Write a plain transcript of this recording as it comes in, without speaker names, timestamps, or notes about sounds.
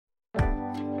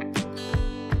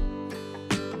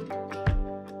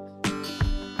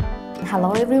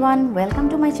Hello everyone, welcome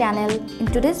to my channel. In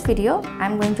today's video,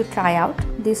 I'm going to try out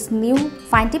these new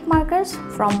fine tip markers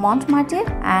from Marte,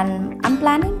 and I'm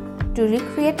planning to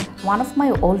recreate one of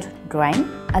my old drawing,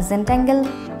 a Zentangle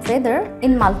feather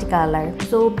in multicolor.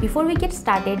 So before we get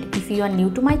started, if you are new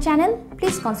to my channel,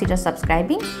 please consider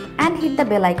subscribing and hit the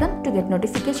bell icon to get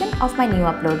notification of my new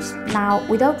uploads. Now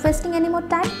without wasting any more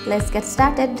time, let's get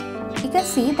started. You can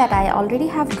see that I already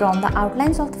have drawn the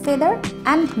outlines of the feather,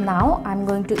 and now I'm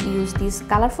going to use these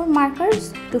colorful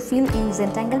markers to fill in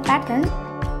Zentangle pattern.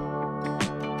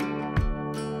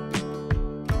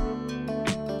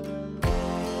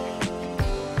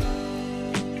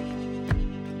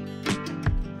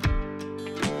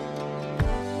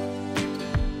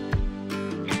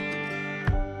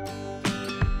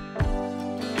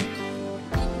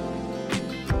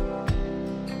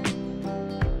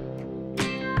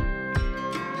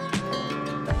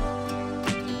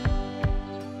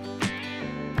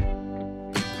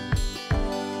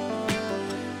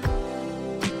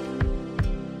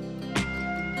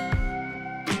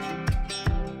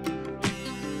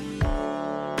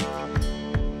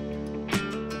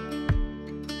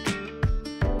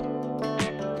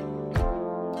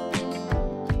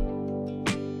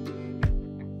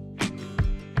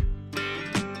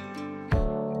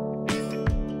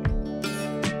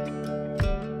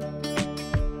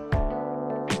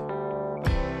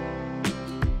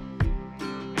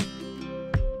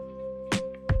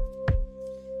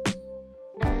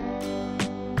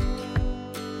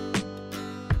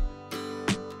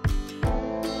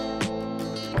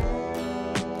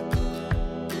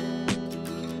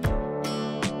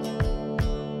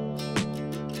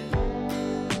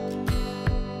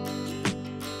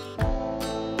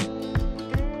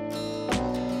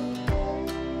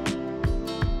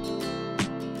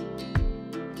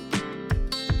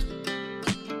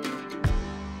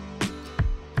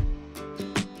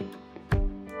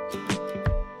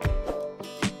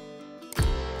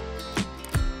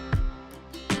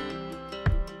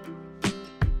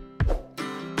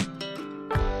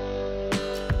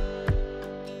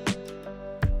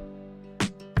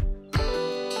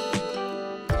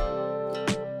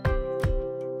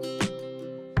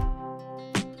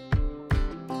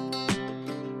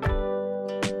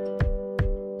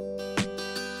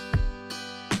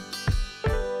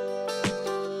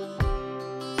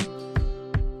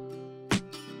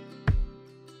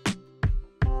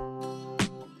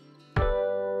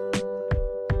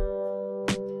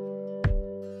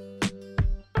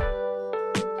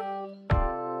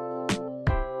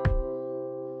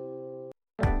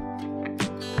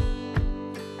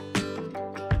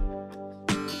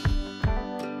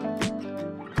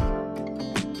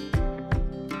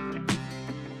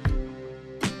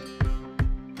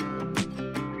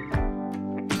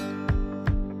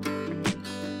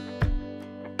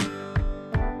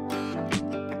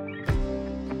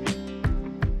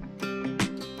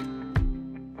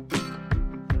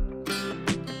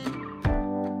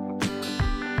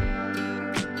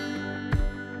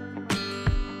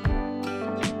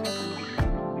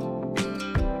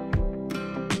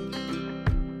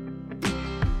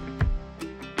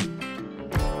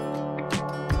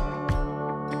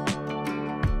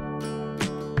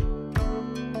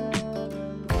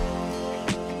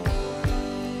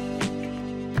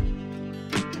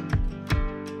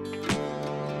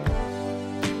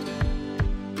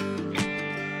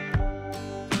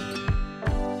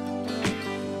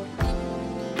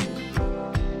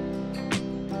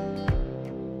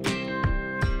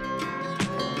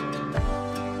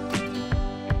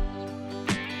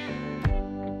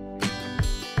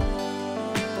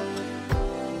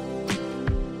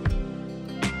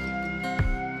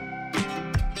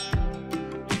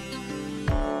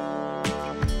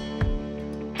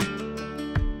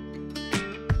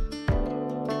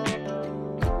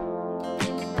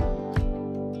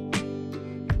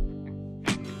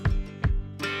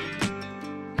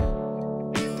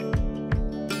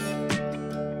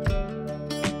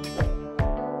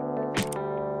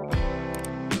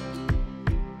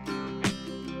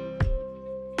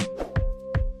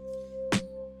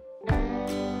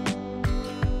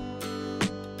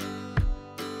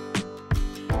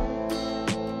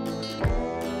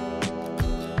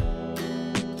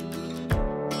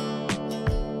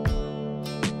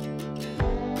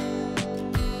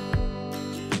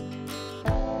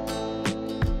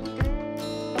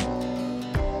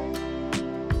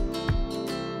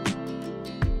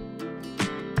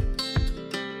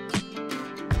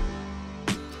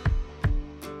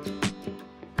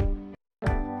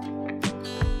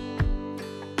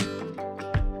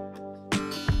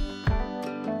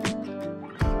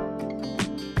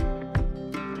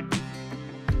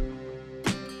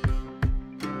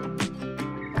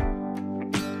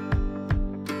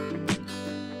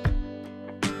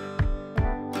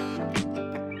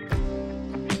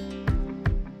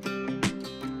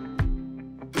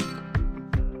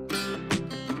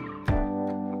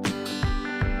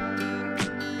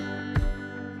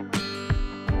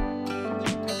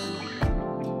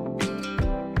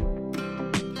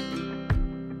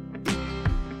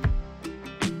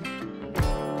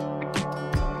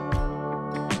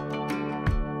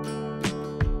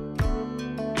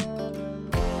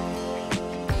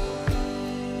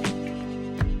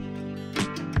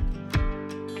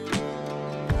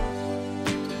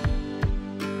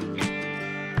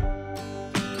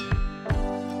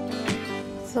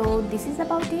 So this is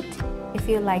about it. If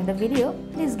you like the video,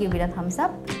 please give it a thumbs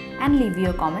up and leave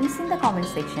your comments in the comment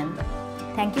section.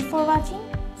 Thank you for watching.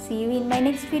 See you in my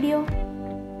next video.